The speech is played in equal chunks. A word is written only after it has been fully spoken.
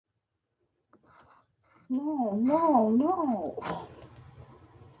No, no, no.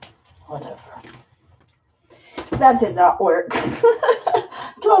 Whatever. That did not work.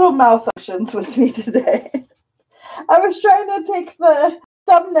 Total malfunctions with me today. I was trying to take the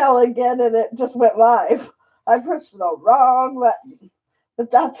thumbnail again and it just went live. I pressed the wrong button, but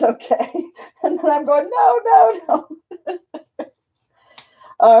that's okay. And then I'm going, no, no, no.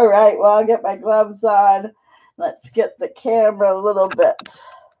 All right, well, I'll get my gloves on. Let's get the camera a little bit.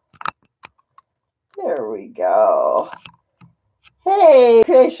 There we go. Hey,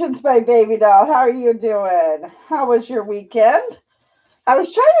 Creations by Baby Doll. How are you doing? How was your weekend? I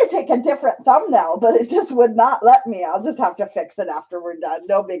was trying to take a different thumbnail, but it just would not let me. I'll just have to fix it after we're done.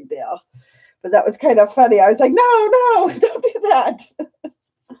 No big deal. But that was kind of funny. I was like, no, no, don't do that.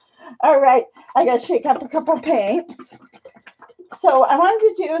 All right, I got to shake up a couple paints. So I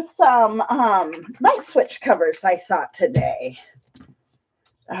wanted to do some light switch covers, I thought, today.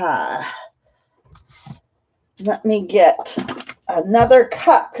 Let me get another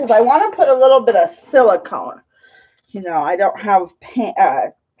cup because I want to put a little bit of silicone. You know, I don't have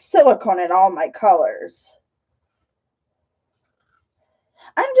silicone in all my colors.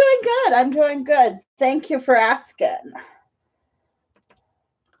 I'm doing good. I'm doing good. Thank you for asking.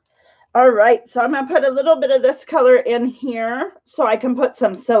 All right, so I'm going to put a little bit of this color in here so I can put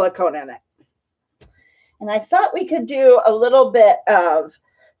some silicone in it. And I thought we could do a little bit of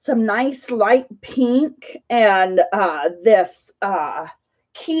some nice light pink and this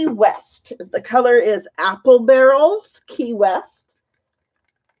Key West. The color is Apple Barrels Key West.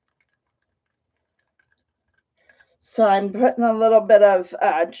 So I'm putting a little bit of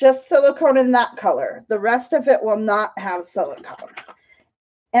just silicone in that color. The rest of it will not have silicone.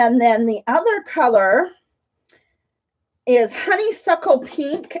 And then the other color is Honeysuckle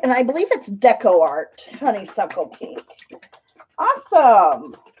Pink, and I believe it's Deco Art Honeysuckle Pink.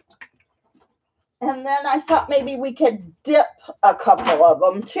 Awesome. And then I thought maybe we could dip a couple of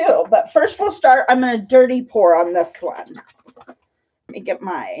them too. But first we'll start, I'm going to dirty pour on this one. Let me get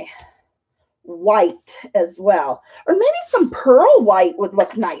my white as well. Or maybe some pearl white would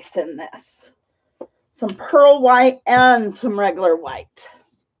look nice in this. Some pearl white and some regular white.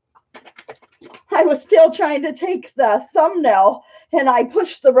 I was still trying to take the thumbnail and I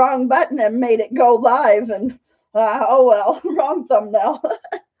pushed the wrong button and made it go live and oh well, wrong thumbnail.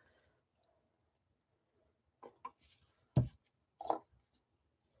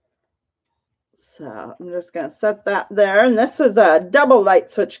 So I'm just going to set that there. And this is a double light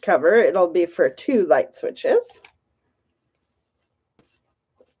switch cover. It'll be for 2 light switches.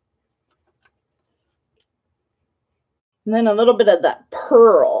 And then a little bit of that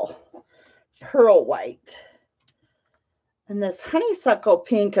pearl white. And this honeysuckle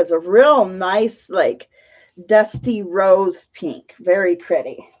pink is a real nice, like dusty rose pink. Very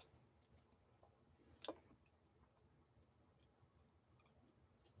pretty.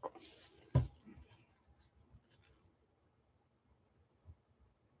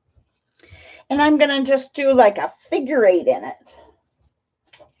 And I'm going to just do like a figure 8 in it.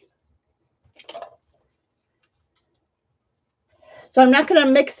 So I'm not going to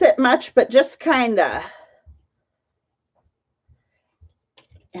mix it much, but just kind of.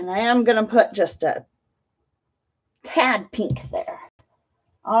 And I am going to put just a tad pink there.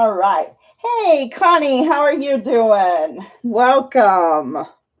 All right. Hey, Connie, how are you doing? Welcome.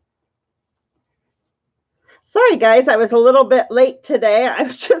 Sorry, guys, I was a little bit late today. I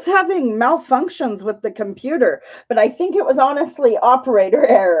was just having malfunctions with the computer, but I think it was honestly operator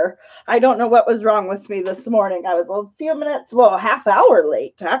error. I don't know what was wrong with me this morning. I was a few minutes, well, a half hour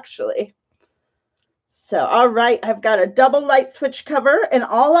late, actually. So, all right, I've got a double light switch cover, and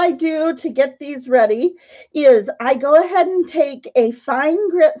all I do to get these ready is I go ahead and take a fine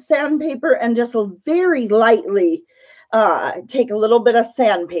grit sandpaper and just very lightly take a little bit of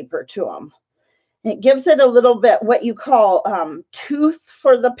sandpaper to them. It gives it a little bit what you call tooth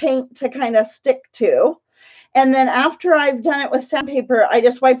for the paint to kind of stick to. And then after I've done it with sandpaper, I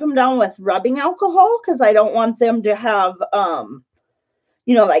just wipe them down with rubbing alcohol because I don't want them to have,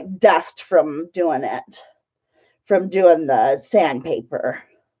 you know, like dust from doing it, from doing the sandpaper.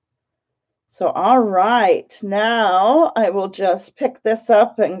 So, all right, now I will just pick this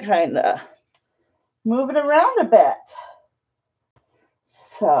up and kind of move it around a bit.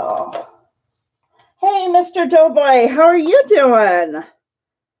 So, hey, Mr. Doughboy, how are you doing?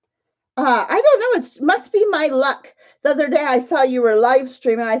 I don't know. It must be my luck. The other day I saw you were live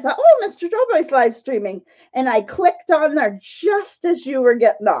streaming. I thought, oh, Mr. Doughboy's live streaming. And I clicked on there just as you were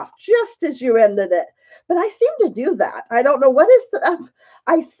getting off, just as you ended it. But I seem to do that. I don't know what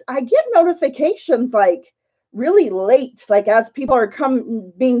is I get notifications like really late, like as people are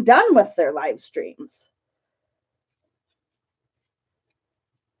being done with their live streams.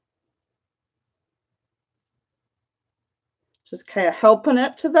 Just kind of helping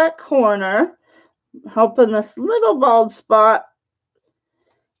it to that corner, helping this little bald spot,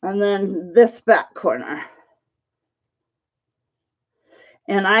 and then this back corner.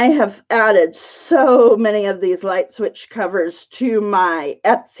 And I have added so many of these light switch covers to my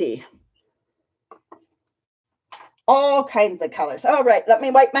Etsy. All kinds of colors. All right, let me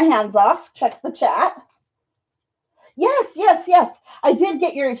wipe my hands off. Check the chat. Yes. I did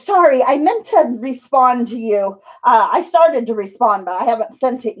get your, sorry, I meant to respond to you. I started to respond, but I haven't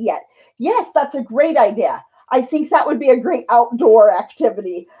sent it yet. Yes, that's a great idea. I think that would be a great outdoor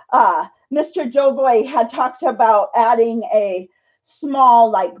activity. Mr. Doughboy had talked about adding a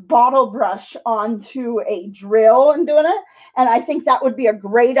small like bottle brush onto a drill and doing it. And I think that would be a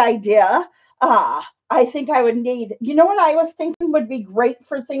great idea. I think I would need, you know what I was thinking would be great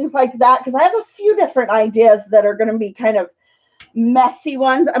for things like that? Because I have a few different ideas that are going to be kind of messy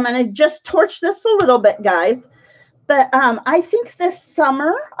ones. I'm going to just torch this a little bit, guys. But I think this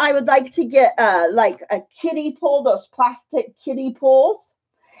summer I would like to get like a kiddie pool, those plastic kiddie pools.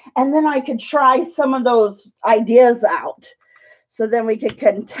 And then I could try some of those ideas out. So then we could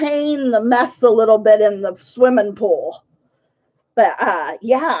contain the mess a little bit in the swimming pool. But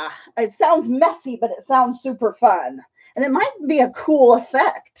yeah, it sounds messy, but it sounds super fun. And it might be a cool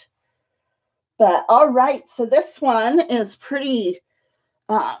effect. But all right, so this one is pretty,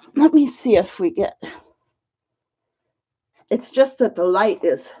 let me see if we get, it's just that the light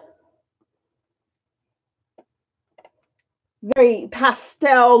is very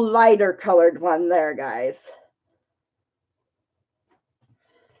pastel, lighter colored one there, guys.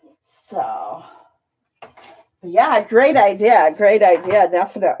 So yeah, great idea,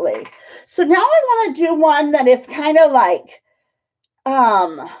 definitely. So now I want to do one that is kind of like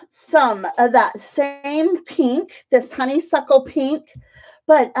some of that same pink, this honeysuckle pink,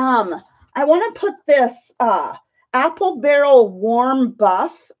 but I want to put this apple barrel warm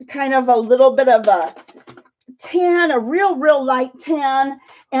buff, kind of a little bit of a tan, a real light tan,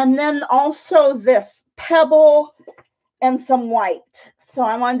 and then also this pebble and some white. So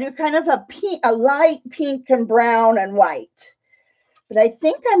I want to do kind of a light pink and brown and white. But I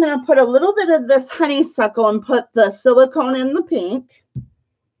think I'm going to put a little bit of this honeysuckle and put the silicone in the pink.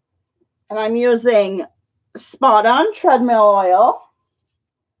 And I'm using Spot On treadmill oil.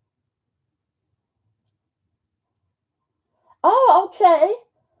 Oh, okay.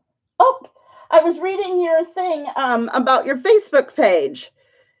 Oh, I was reading your thing about your Facebook page.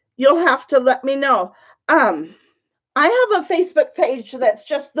 You'll have to let me know. I have a Facebook page that's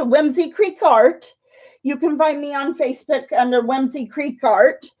just the Whimsy Creek Art. You can find me on Facebook under Whimsy Creek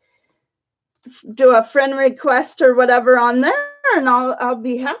Art. Do a friend request or whatever on there, and I'll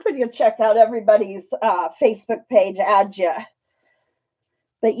be happy to check out everybody's Facebook page, add you.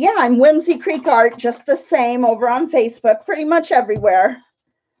 But yeah, I'm Whimsy Creek Art, just the same over on Facebook, pretty much everywhere.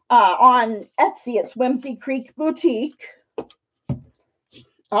 On Etsy, it's Whimsy Creek Boutique.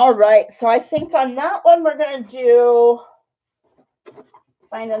 All right, so I think on that one, we're going to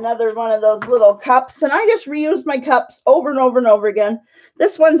find another one of those little cups. And I just reuse my cups over and over and over again.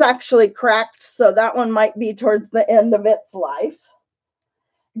 This one's actually cracked, so that one might be towards the end of its life.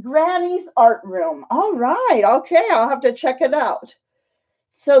 Granny's Art Room. All right, okay, I'll have to check it out.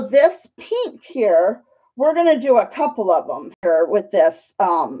 So this pink here, we're going to do a couple of them here with this.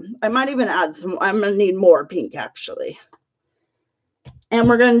 I might even add some. I'm going to need more pink, actually. And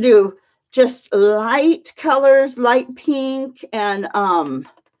we're going to do just light colors, light pink, and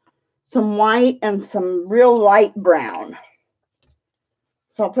some white and some real light brown.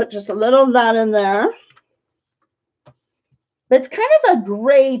 So I'll put just a little of that in there. But it's kind of a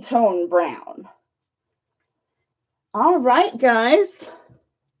gray tone brown. All right, guys.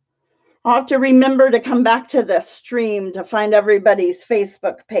 I'll have to remember to come back to this stream to find everybody's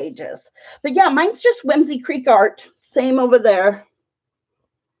Facebook pages. But yeah, mine's just Whimsy Creek Art. Same over there.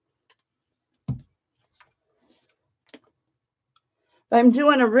 I'm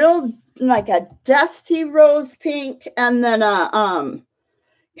doing a real, like a dusty rose pink and then a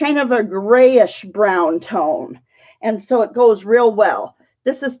kind of a grayish brown tone. And so it goes real well.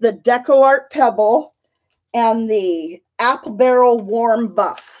 This is the Deco Art Pebble and the Apple Barrel Warm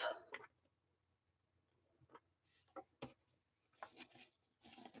Buff.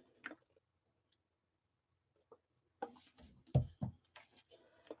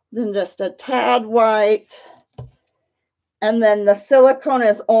 Then just a tad white. And then the silicone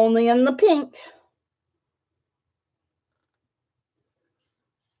is only in the pink.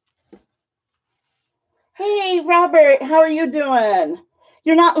 Hey, Robert, how are you doing?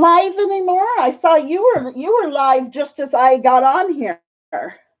 You're not live anymore? I saw you were live just as I got on here.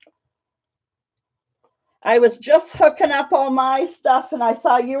 I was just hooking up all my stuff and I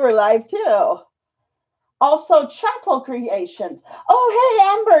saw you were live too. Also, Chapel Creations.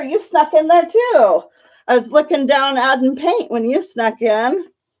 Oh, hey, Amber, you snuck in there too. I was looking down adding paint when you snuck in.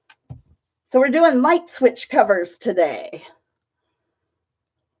 So we're doing light switch covers today.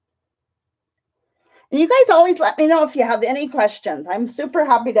 And you guys always let me know if you have any questions. I'm super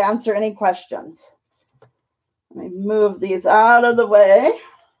happy to answer any questions. Let me move these out of the way.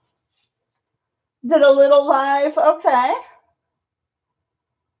 Did a little live, okay.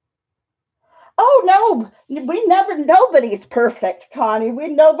 Oh no, nobody's perfect, Connie.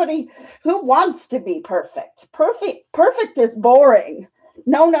 Nobody who wants to be perfect. Perfect is boring.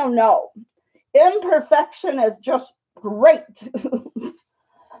 No. Imperfection is just great.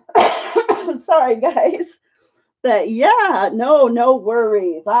 Sorry, guys. But yeah, no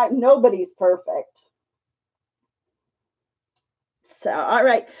worries. Nobody's perfect. So, all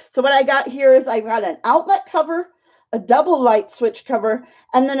right. So what I got here is I got an outlet cover, a double light switch cover,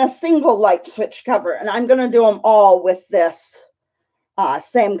 and then a single light switch cover. And I'm going to do them all with this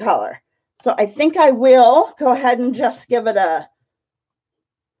same color. So I think I will go ahead and just give it a,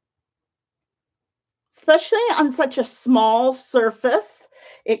 especially on such a small surface,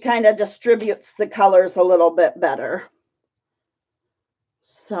 it kind of distributes the colors a little bit better.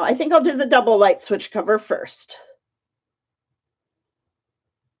 So I think I'll do the double light switch cover first.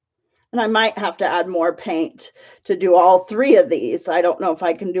 And I might have to add more paint to do all three of these. I don't know if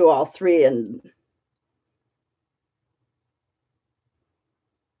I can do all three. And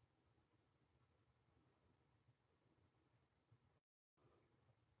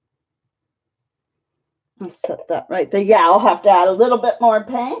I'll set that right there. Yeah, I'll have to add a little bit more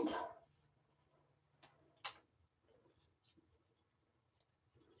paint.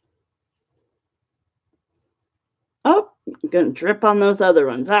 Oh, I'm going to drip on those other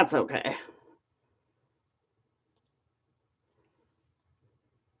ones. That's okay.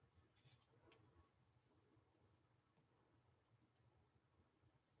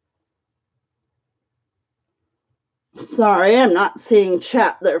 Sorry, I'm not seeing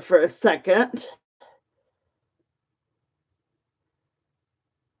chat there for a second.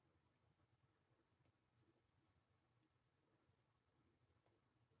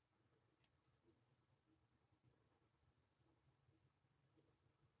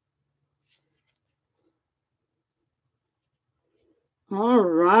 All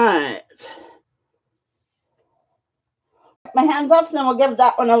right. My hands off, and then we'll give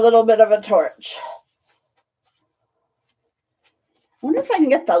that one a little bit of a torch. I wonder if I can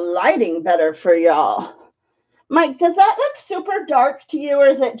get the lighting better for y'all. Mike, does that look super dark to you, or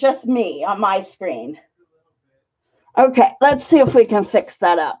is it just me on my screen? Okay, let's see if we can fix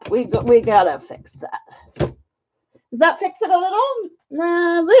that up. We gotta fix that. Does that fix it a little?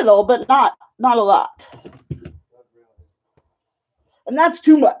 Nah, little, but not a lot. And that's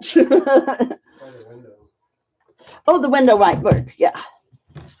too much. Oh, the window might work. Yeah.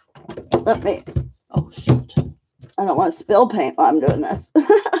 Let me. Oh shoot! I don't want to spill paint while I'm doing this.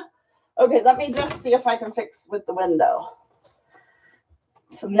 Okay, let me just see if I can fix with the window.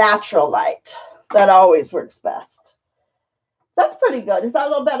 Some natural light. That always works best. That's pretty good. Is that a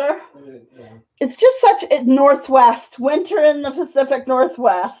little better? Yeah. It's just such a northwest, winter in the Pacific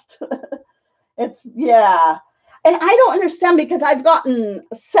Northwest. It's, yeah. And I don't understand because I've gotten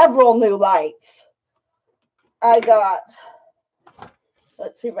several new lights. I got,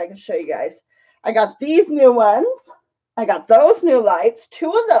 let's see if I can show you guys. I got these new ones. I got those new lights,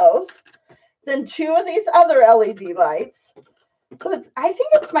 2 of those, then 2 of these other LED lights. So it's, I think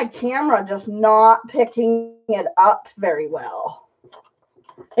it's my camera just not picking it up very well.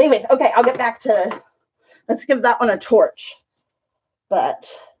 Anyways, okay, I'll get back to, let's give that one a torch.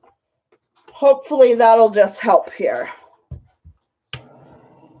 But hopefully that'll just help here.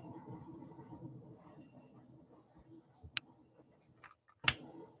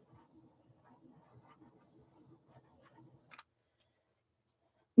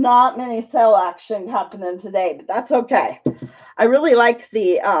 Not many cell action happening today, but that's okay. I really like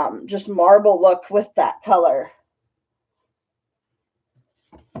the just marble look with that color.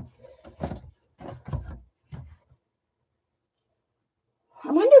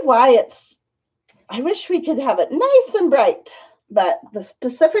 I wonder why it's, I wish we could have it nice and bright, but the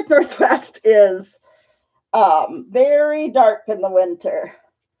Pacific Northwest is very dark in the winter.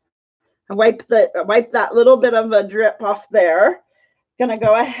 I wipe that little bit of a drip off there. Gonna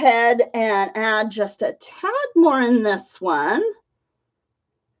go ahead and add just a tad more in this one.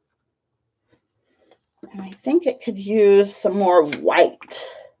 And I think it could use some more white.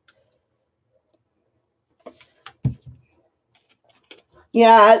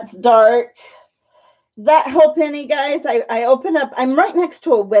 Yeah, it's dark. Does that help any, guys? I open up, I'm right next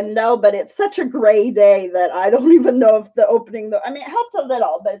to a window, but it's such a gray day that I don't even know if the opening, I mean, it helped a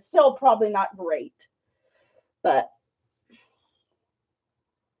little, but it's still probably not great. But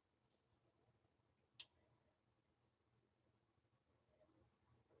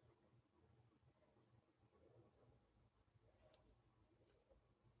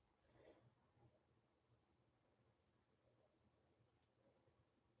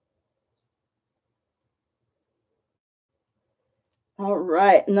all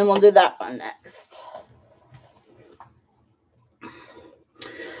right, and then we'll do that one next.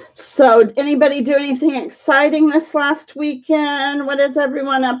 So anybody do anything exciting this last weekend? What is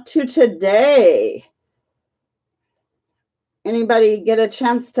everyone up to today? Anybody get a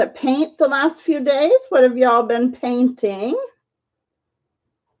chance to paint the last few days? What have y'all been painting?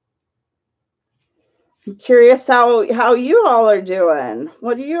 I'm curious how you all are doing.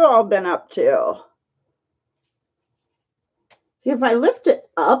 What have you all been up to? See, if I lift it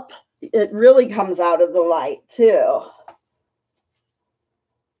up, it really comes out of the light too.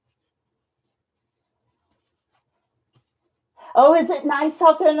 Oh, is it nice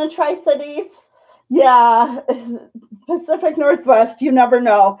out there in the Tri-Cities? Yeah, Pacific Northwest, you never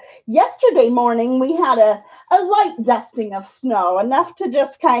know. Yesterday morning, we had a light dusting of snow, enough to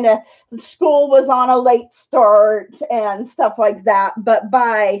just kind of, school was on a late start and stuff like that. But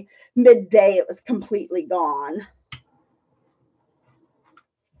by midday, it was completely gone.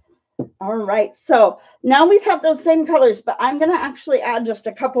 All right, so now we have those same colors, but I'm going to actually add just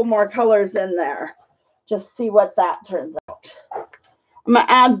a couple more colors in there. Just see what that turns out. I'm going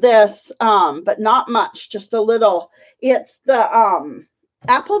to add this, but not much, just a little. It's the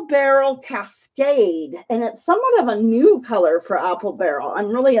Apple Barrel Cascade, and it's somewhat of a new color for Apple Barrel. I'm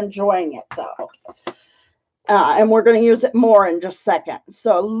really enjoying it, though. And we're going to use it more in just a second.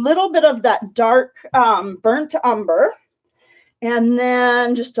 So a little bit of that dark burnt umber. And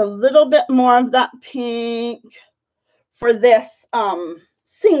then just a little bit more of that pink for this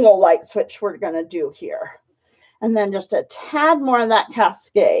single light switch we're going to do here. And then just a tad more of that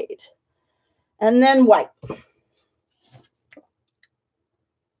Cascade. And then white.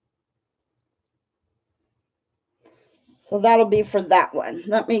 So that'll be for that one.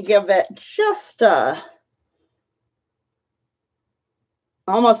 Let me give it just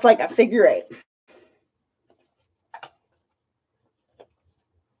almost like a figure 8.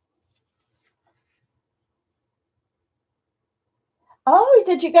 Oh,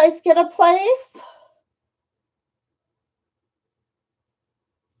 did you guys get a place?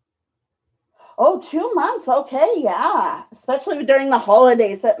 Oh, 2 months. Okay, yeah. Especially during the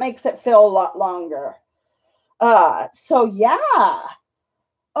holidays, that makes it feel a lot longer. So yeah.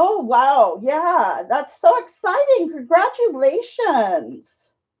 Oh, wow. Yeah, that's so exciting. Congratulations.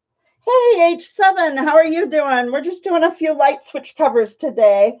 Hey, H7, how are you doing? We're just doing a few light switch covers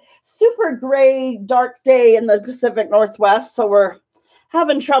today. Super gray, dark day in the Pacific Northwest, so we're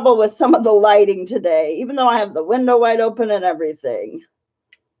having trouble with some of the lighting today, even though I have the window wide open and everything.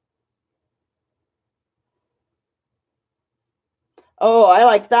 Oh, I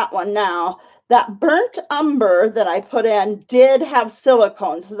like that one now. That burnt umber that I put in did have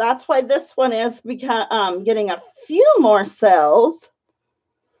silicone, so that's why this one is getting a few more cells.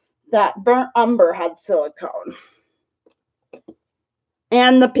 That burnt umber had silicone.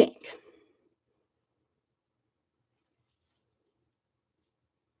 And the pink.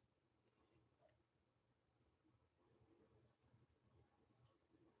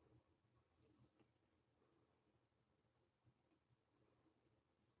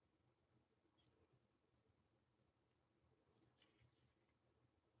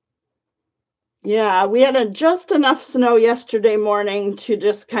 Yeah, we had just enough snow yesterday morning to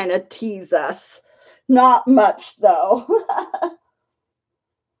just kind of tease us. Not much, though.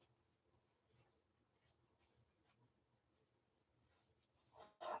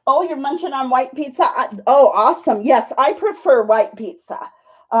 Oh, you're munching on white pizza? Oh, awesome. Yes, I prefer white pizza.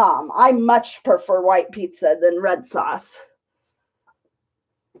 I much prefer white pizza than red sauce.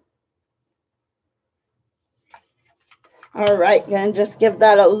 All right, gonna just give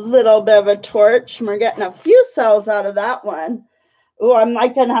that a little bit of a torch. We're getting a few cells out of that one. Oh, I'm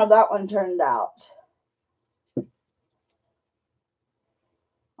liking how that one turned out.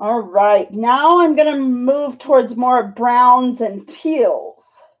 All right, now I'm gonna move towards more browns and teals.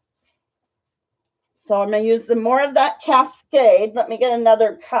 So I'm gonna use more of that Cascade. Let me get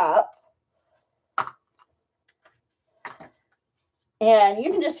another cup. And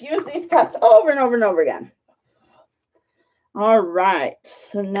you can just use these cups over and over and over again. All right,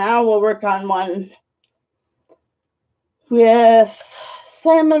 so now we'll work on one with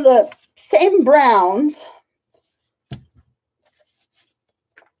some of the same browns,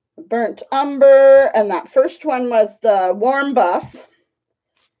 Burnt Umber, and that first one was the Warm Buff,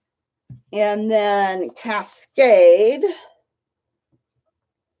 and then Cascade,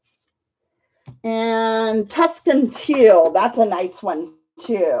 and Tuscan Teal. That's a nice one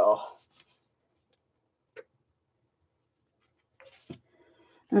too.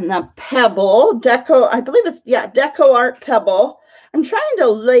 And the Pebble, Deco, I believe it's, yeah, Deco Art Pebble. I'm trying to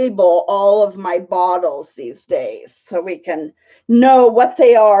label all of my bottles these days so we can know what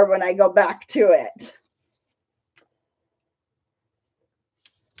they are when I go back to it.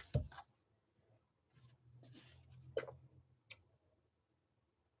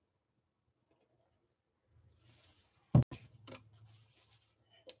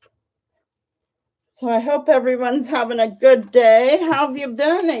 So I hope everyone's having a good day. How have you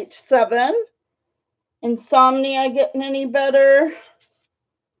been, H7? Insomnia getting any better?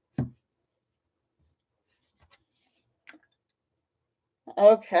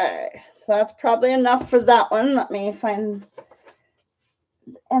 Okay, so that's probably enough for that one. Let me find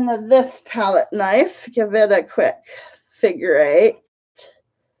the end of this palette knife. Give it a quick figure 8.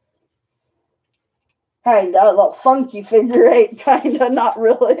 Kind of, a little funky figure 8, kind of, not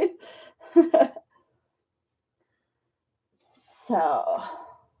really. So, all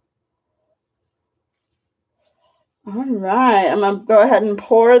right, I'm going to go ahead and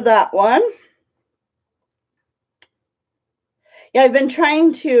pour that one. Yeah, I've been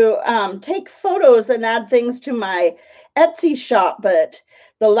trying to take photos and add things to my Etsy shop, but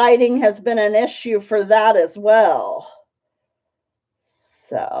the lighting has been an issue for that as well.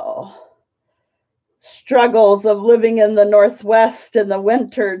 So, struggles of living in the Northwest in the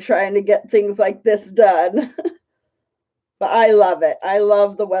winter trying to get things like this done. But I love it. I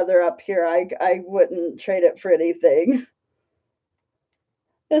love the weather up here. I wouldn't trade it for anything.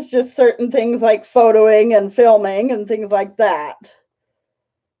 It's just certain things like photoing and filming and things like that.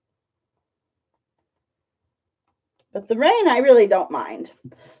 But the rain, I really don't mind.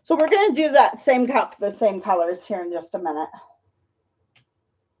 So we're going to do that same cup, the same colors here in just a minute.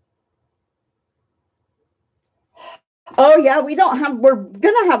 Oh yeah, we're going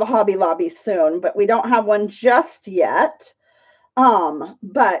to have a Hobby Lobby soon, but we don't have one just yet.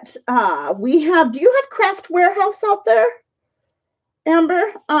 But we have, do you have Craft Warehouse out there, Amber?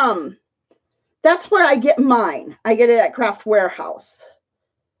 That's where I get mine. I get it at Craft Warehouse.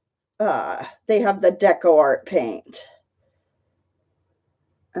 They have the Deco Art paint.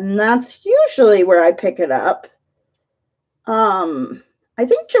 And that's usually where I pick it up. I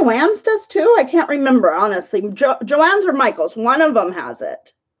think Joann's does too. I can't remember, honestly. Joann's or Michael's, one of them has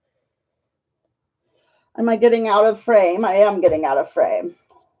it. Am I getting out of frame? I am getting out of frame.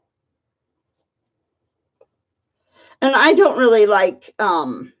 And I don't really like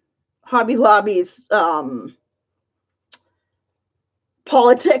Hobby Lobby's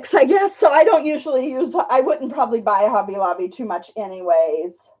politics, I guess. So I don't usually use, I wouldn't probably buy Hobby Lobby too much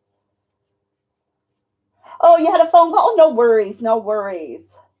anyways. Oh, you had a phone call? No worries, no worries.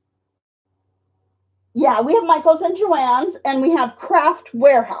 Yeah, we have Michael's and Joann's, and we have Craft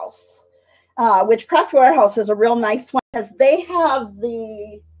Warehouse, which Craft Warehouse is a real nice one because they have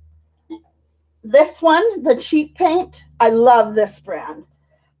this one, the cheap paint. I love this brand.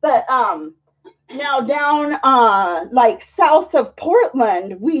 But now down like south of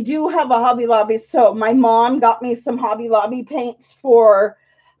Portland, we do have a Hobby Lobby. So my mom got me some Hobby Lobby paints for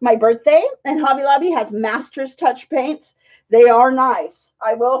my birthday, and Hobby Lobby has Master's Touch paints. They are nice.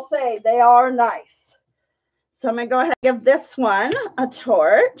 I will say they are nice. So I'm going to go ahead and give this one a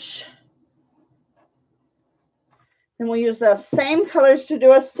torch. Then we'll use the same colors to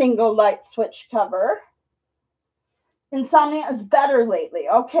do a single light switch cover. Insomnia is better lately.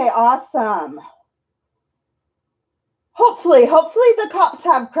 Okay, awesome. Hopefully the cops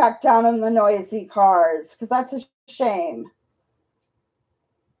have cracked down on the noisy cars, because that's a shame.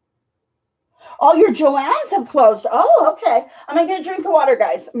 All your Joann's have closed. Oh, okay. I'm going to get a drink of water,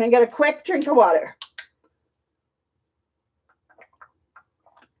 guys. I'm going to get a quick drink of water.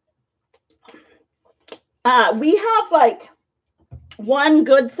 We have like one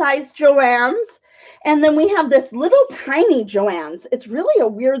good sized Joann's, and then we have this little tiny Joann's. It's really a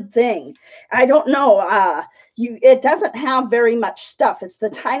weird thing. I don't know. It doesn't have very much stuff. It's the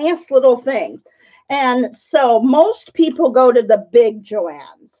tiniest little thing. And so most people go to the big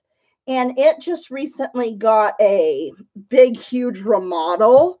Joann's, and it just recently got a big, huge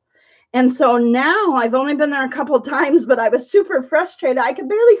remodel. And so now I've only been there a couple of times, but I was super frustrated. I could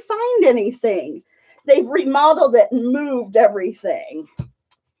barely find anything. They've remodeled it and moved everything.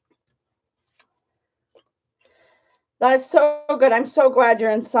 That is so good. I'm so glad your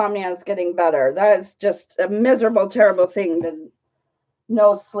insomnia is getting better. That is just a miserable, terrible thing to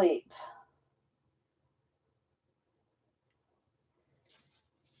no sleep.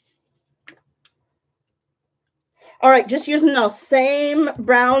 All right, just using those same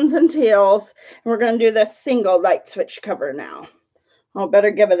browns and teals. We're going to do this single light switch cover now. I'll better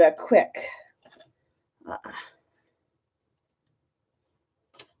give it a quick.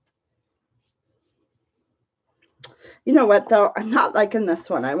 You know what, though? I'm not liking this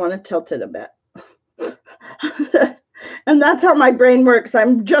one. I want to tilt it a bit. And that's how my brain works.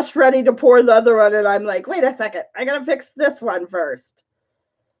 I'm just ready to pour the other one, and I'm like, wait a second. I got to fix this one first.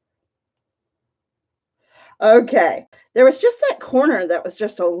 Okay. There was just that corner that was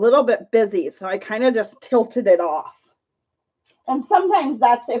just a little bit busy, so I kind of just tilted it off. And sometimes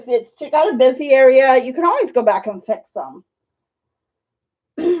that's if it's got a busy area, you can always go back and fix them.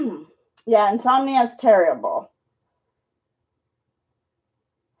 Yeah, insomnia is terrible.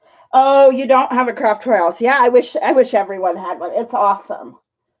 Oh, you don't have a Craft Royals. Yeah, I wish everyone had one. It's awesome.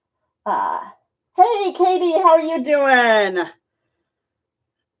 Hey, Katie, how are you doing?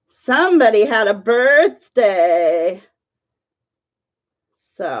 Somebody had a birthday.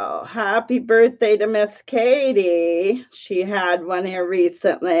 So happy birthday to Miss Katie. She had one here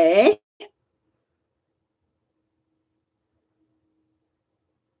recently.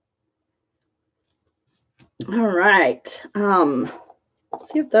 All right.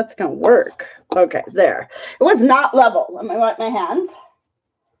 Let's see if that's going to work. Okay, there. It was not level. Let me wipe my hands.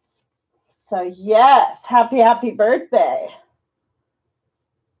 So yes, happy birthday.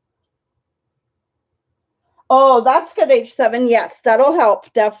 Oh, that's good, H7. Yes, that'll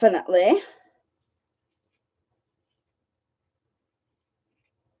help, definitely.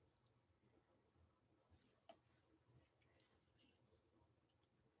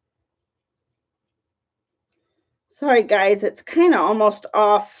 Sorry, guys, it's kind of almost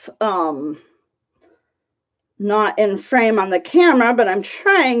off, not in frame on the camera, but I'm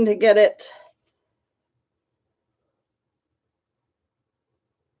trying to get it.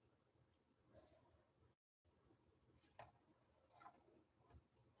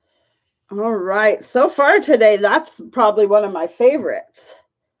 All right, so far today, that's probably one of my favorites.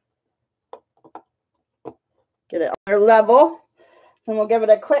 Get it on level, and we'll give it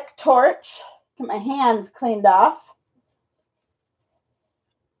a quick torch. Get my hands cleaned off.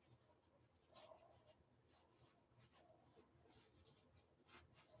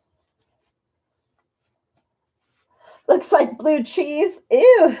 Looks like blue cheese.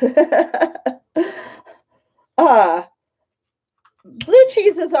 Ew. Blue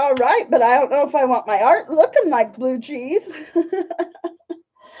cheese is all right, but I don't know if I want my art looking like blue cheese.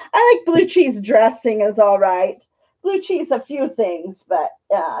 I like blue cheese dressing is all right. Blue cheese, a few things, but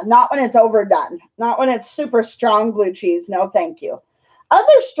not when it's overdone. Not when it's super strong blue cheese. No, thank you.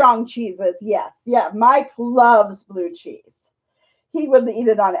 Other strong cheeses, yes. Yeah, Mike loves blue cheese. He would eat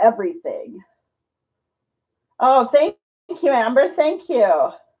it on everything. Oh, thank you, Amber. Thank you.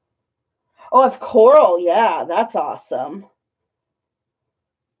 Oh, of coral. Yeah, that's awesome.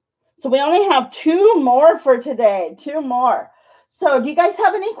 So we only have 2 more for today. 2 more. So do you guys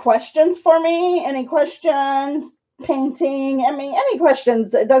have any questions for me? Any questions? Painting? I mean, any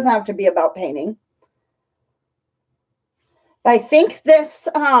questions. It doesn't have to be about painting. I think this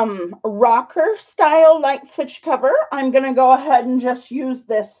rocker style light switch cover, I'm going to go ahead and just use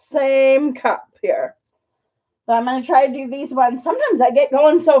this same cup here. So I'm going to try to do these ones. Sometimes I get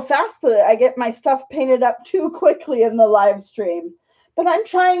going so fast that I get my stuff painted up too quickly in the live stream. But I'm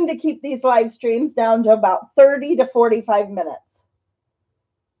trying to keep these live streams down to about 30 to 45 minutes.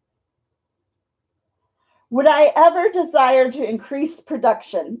 Would I ever desire to increase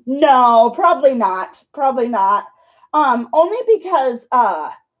production? No, probably not. Probably not. Only because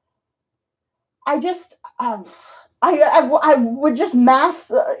I just I would just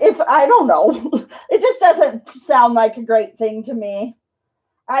mass if I don't know. It just doesn't sound like a great thing to me.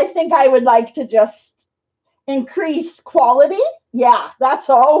 I think I would like to just increase quality. Yeah, that's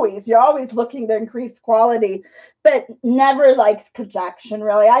always, you're always looking to increase quality, but never like production,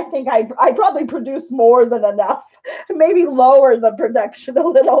 really. I think I probably produce more than enough. Maybe lower the production a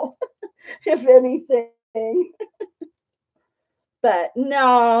little, if anything. But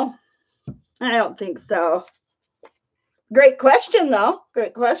no, I don't think so. Great question, though.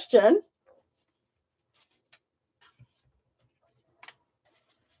 Great question.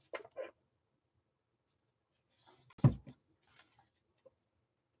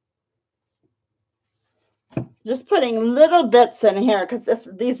 Just putting little bits in here because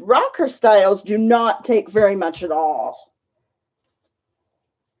these rocker styles do not take very much at all.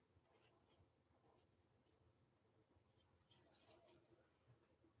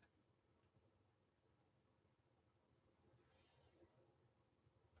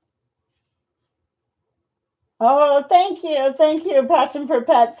 Oh, thank you. Thank you, Passion for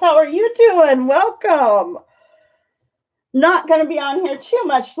Pets. How are you doing? Welcome. Not going to be on here too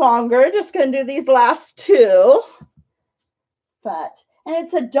much longer. Just going to do these last two. And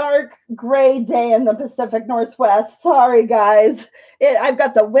it's a dark gray day in the Pacific Northwest. Sorry, guys. I've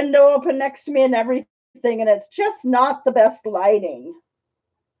got the window open next to me and everything, and it's just not the best lighting.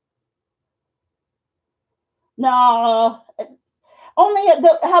 No.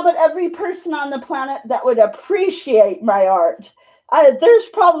 How about every person on the planet that would appreciate my art? There's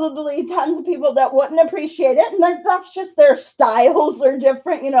probably tons of people that wouldn't appreciate it, and that's just their styles are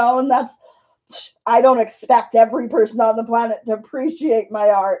different, and I don't expect every person on the planet to appreciate my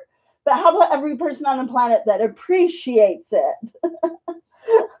art. But how about every person on the planet that appreciates it?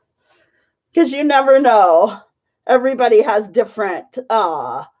 Because you never know. Everybody has different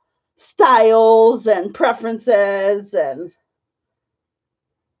styles and preferences, and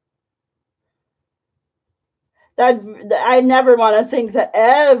I never want to think that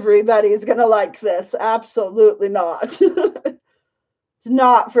everybody's going to like this. Absolutely not. It's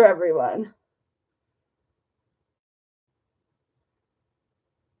not for everyone.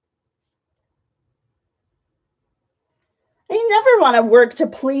 You never want to work to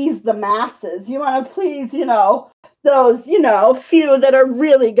please the masses. You want to please, those, few that are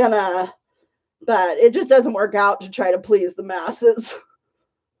really gonna, but it just doesn't work out to try to please the masses.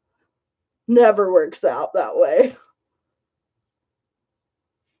 Never works out that way.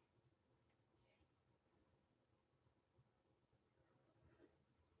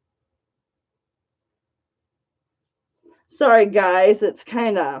 Sorry, guys, it's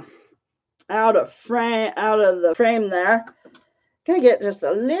kind of out of the frame there. Gonna get just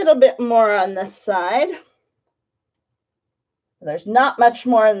a little bit more on this side. There's not much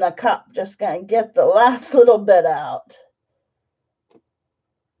more in the cup. Just gonna get the last little bit out.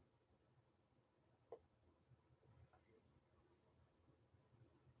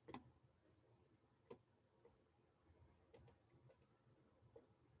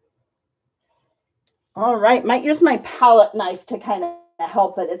 All right, might use my palette knife to kind of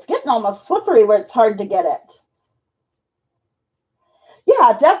help it. It's getting almost slippery where it's hard to get it.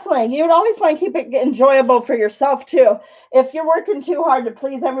 Yeah, definitely. You'd always want to keep it enjoyable for yourself too. If you're working too hard to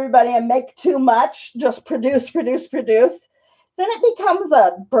please everybody and make too much, just produce, then it becomes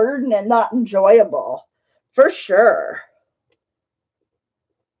a burden and not enjoyable, for sure.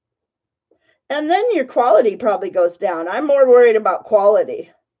 And then your quality probably goes down. I'm more worried about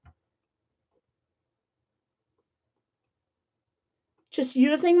quality. Just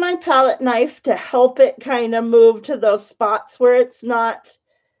using my palette knife to help it kind of move to those spots where it's not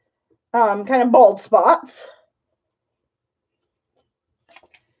kind of bald spots.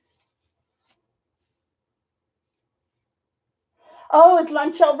 Oh, is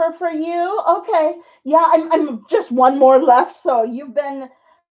lunch over for you? Okay. Yeah, I'm just one more left. So you've been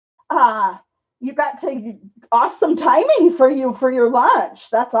you got to awesome timing for you for your lunch.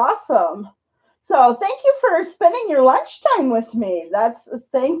 That's awesome. So thank you for spending your lunchtime with me. That's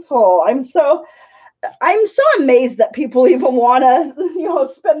thankful. I'm so amazed that people even want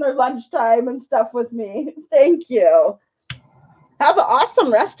to, spend their lunchtime and stuff with me. Thank you. Have an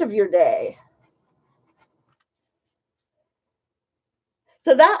awesome rest of your day.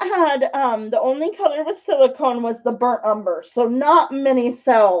 So that had the only color with silicone was the burnt umber. So not many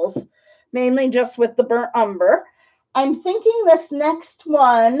cells, mainly just with the burnt umber. I'm thinking this next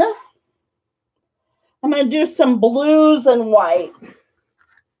one, I'm going to do some blues and white.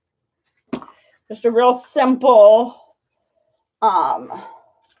 Just a real simple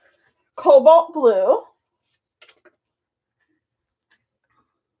cobalt blue.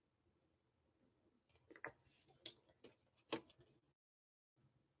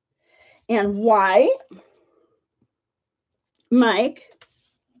 And white. Mike,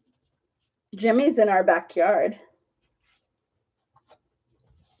 Jimmy's in our backyard.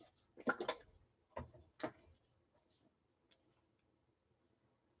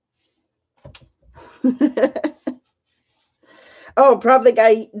 Oh, probably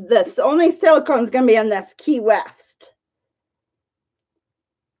got this. Only silicone's going to be on this Key West.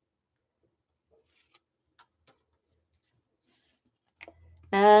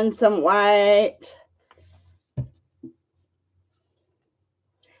 And some white.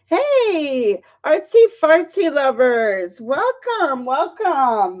 Hey, artsy fartsy lovers. Welcome,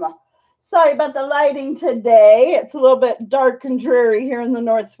 welcome. Sorry about the lighting today. It's a little bit dark and dreary here in the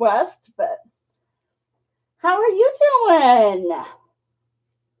Northwest, but how are you doing?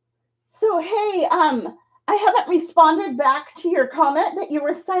 So, hey, I haven't responded back to your comment, but you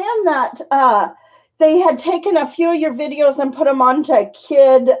were saying that they had taken a few of your videos and put them onto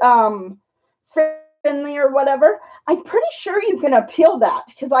kid friendly or whatever, I'm pretty sure you can appeal that,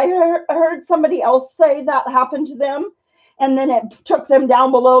 because I heard somebody else say that happened to them and then it took them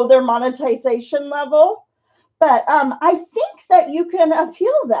down below their monetization level. But I think that you can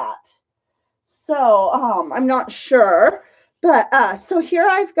appeal that. So I'm not sure. But so here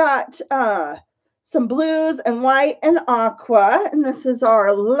I've got some blues and white and aqua, and this is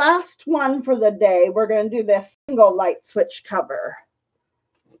our last one for the day. We're going to do this single light switch cover.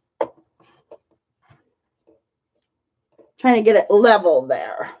 Trying to get it level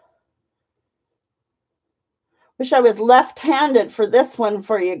there. Wish I was left-handed for this one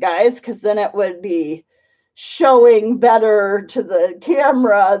for you guys, because then it would be showing better to the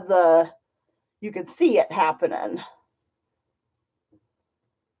camera. You could see it happening.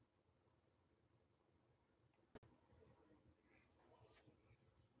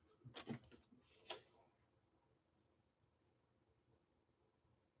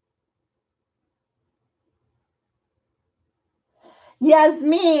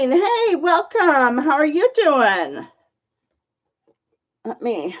 Yasmin, hey, welcome. How are you doing? Let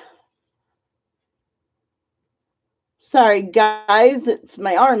me. Sorry, guys. It's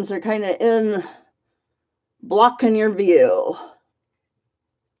my arms are kind of in blocking your view.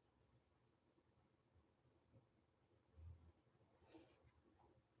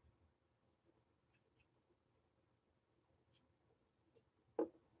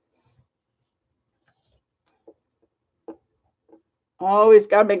 Always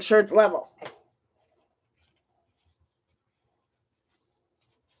got to make sure it's level.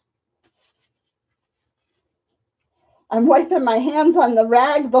 I'm wiping my hands on the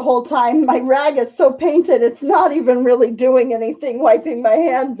rag the whole time. My rag is so painted, it's not even really doing anything wiping my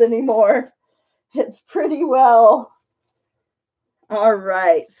hands anymore. It's pretty well. All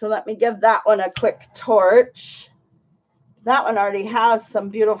right, so let me give that one a quick torch. That one already has some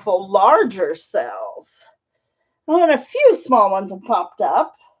beautiful larger cells. And a few small ones have popped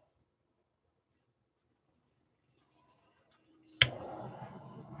up.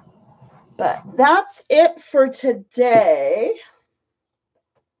 But that's it for today.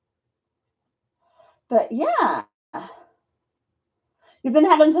 But yeah. You've been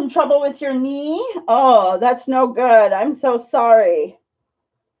having some trouble with your knee? Oh, that's no good. I'm so sorry.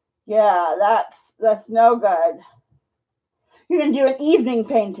 Yeah, that's no good. You're going to do an evening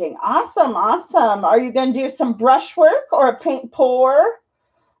painting. Awesome, awesome. Are you going to do some brushwork or a paint pour?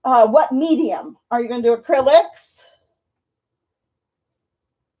 What medium? Are you going to do acrylics?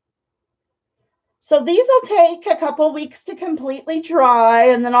 So these will take a couple weeks to completely dry,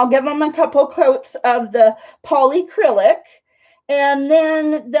 and then I'll give them a couple coats of the polycrylic, and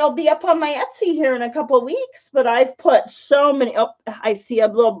then they'll be up on my Etsy here in a couple weeks. But I've put so many. Oh, I see a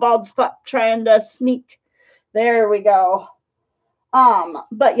little bald spot trying to sneak. There we go.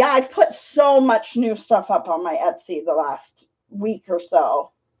 But yeah, I've put so much new stuff up on my Etsy the last week or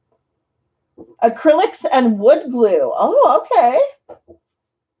so. Acrylics and wood glue. Oh, okay.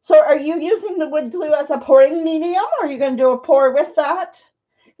 So are you using the wood glue as a pouring medium, or are you going to do a pour with that?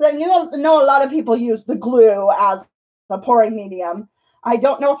 Because I know a lot of people use the glue as a pouring medium. I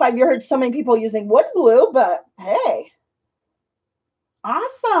don't know if I've heard so many people using wood glue, but hey.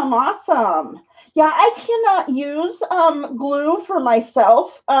 Awesome, awesome. Yeah, I cannot use glue for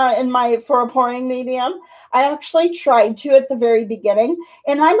myself for a pouring medium. I actually tried to at the very beginning,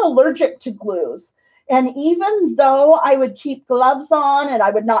 and I'm allergic to glues. And even though I would keep gloves on and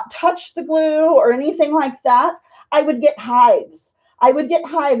I would not touch the glue or anything like that, I would get hives. I would get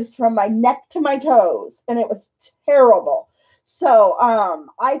hives from my neck to my toes, and it was terrible. So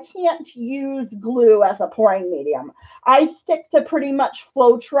I can't use glue as a pouring medium. I stick to pretty much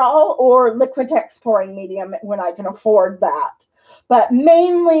Floetrol or Liquitex pouring medium when I can afford that. But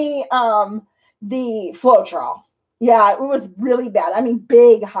mainly the Floetrol. Yeah, it was really bad. I mean,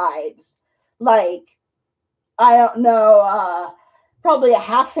 big hives. Like, I don't know, probably a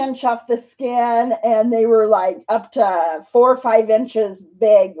 ½ inch off the skin, and they were like up to 4 or 5 inches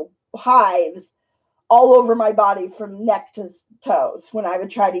big hives all over my body from neck to toes when I would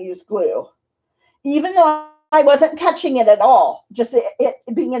try to use glue. Even though I wasn't touching it at all, just it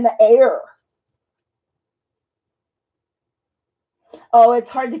being in the air. Oh, it's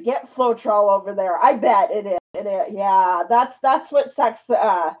hard to get Floetrol over there. I bet it is. It is. Yeah, that's what sucks.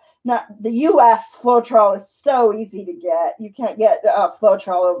 Not the U.S. Floetrol is so easy to get. You can't get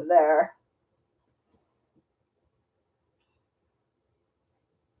Floetrol over there.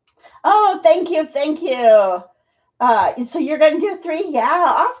 Oh, thank you, thank you. So you're going to do 3?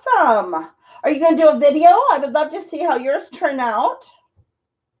 Yeah, awesome. Are you going to do a video? I would love to see how yours turn out.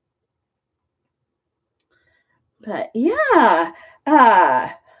 But yeah,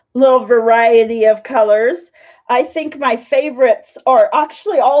 little variety of colors. I think my favorites are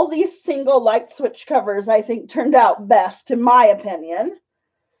actually all these single light switch covers, I think turned out best in my opinion.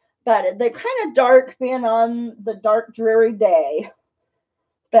 But they're kind of dark being on the dark, dreary day.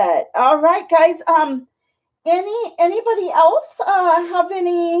 But all right, guys. Anybody else have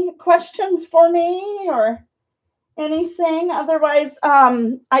any questions for me or anything? Otherwise,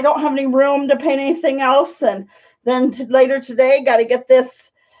 I don't have any room to paint anything else. And then later today, got to get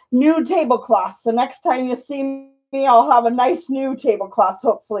this new tablecloth. So next time you see me, I'll have a nice new tablecloth,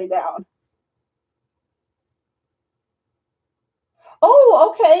 hopefully down.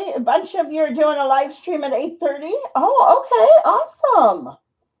 Oh, okay. A bunch of you are doing a live stream at 8:30. Oh, okay. Awesome.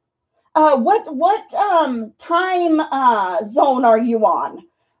 What time zone are you on?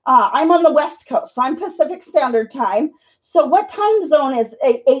 I'm on the West Coast, so I'm Pacific Standard Time. So what time zone is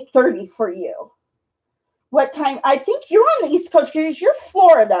 8:30 for you? What time? I think you're on the East Coast because you're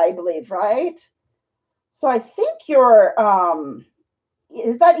Florida, I believe, right? So I think you're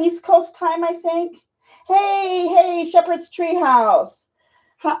is that East Coast time, I think? Hey, Shepherd's Treehouse.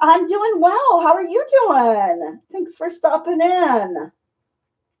 I'm doing well. How are you doing? Thanks for stopping in.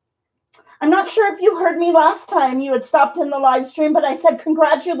 I'm not sure if you heard me last time you had stopped in the live stream, but I said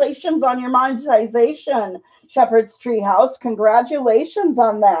congratulations on your monetization, Shepherd's Treehouse. Congratulations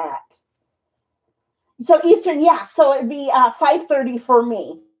on that. So Eastern, yeah. So it'd be 5:30 for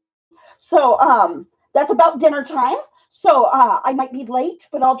me. So that's about dinner time. So I might be late,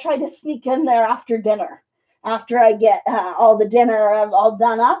 but I'll try to sneak in there after dinner. After I get all the dinner all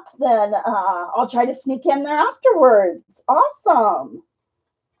done up, then I'll try to sneak in there afterwards. Awesome.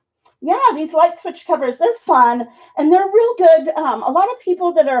 Yeah, these light switch covers, they're fun and they're real good. A lot of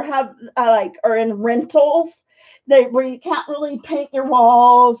people that are in rentals where you can't really paint your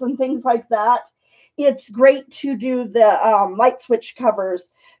walls and things like that. It's great to do the light switch covers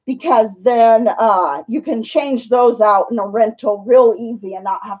because then you can change those out in a rental real easy and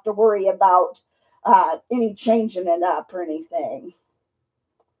not have to worry about any changing it up or anything.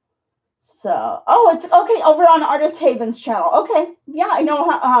 So, oh, it's okay over on Artist Haven's channel. Okay, yeah, I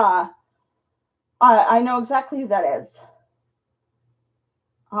know. I know exactly who that is.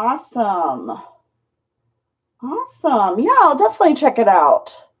 Awesome. Awesome. Yeah, I'll definitely check it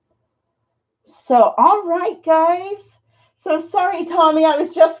out. So, all right, guys. So sorry, Tommy, I was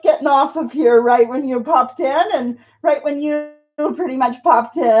just getting off of here right when you popped in and right when you pretty much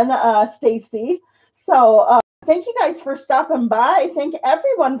popped in, Stacy. So thank you guys for stopping by. Thank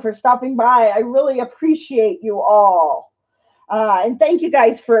everyone for stopping by. I really appreciate you all. And thank you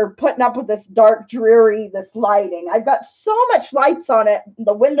guys for putting up with this dark, dreary, this lighting. I've got so much lights on it,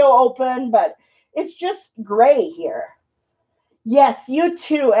 the window open, but it's just gray here. Yes, you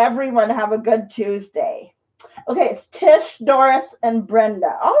too. Everyone have a good Tuesday. Okay, it's Tish, Doris, and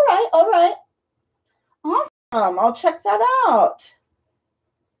Brenda. All right, all right. Awesome. I'll check that out.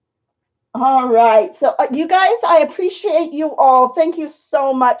 All right. So, you guys, I appreciate you all. Thank you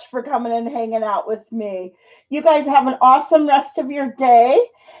so much for coming and hanging out with me. You guys have an awesome rest of your day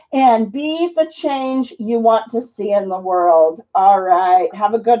and be the change you want to see in the world. All right.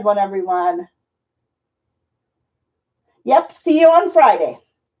 Have a good one, everyone. Yep. See you on Friday.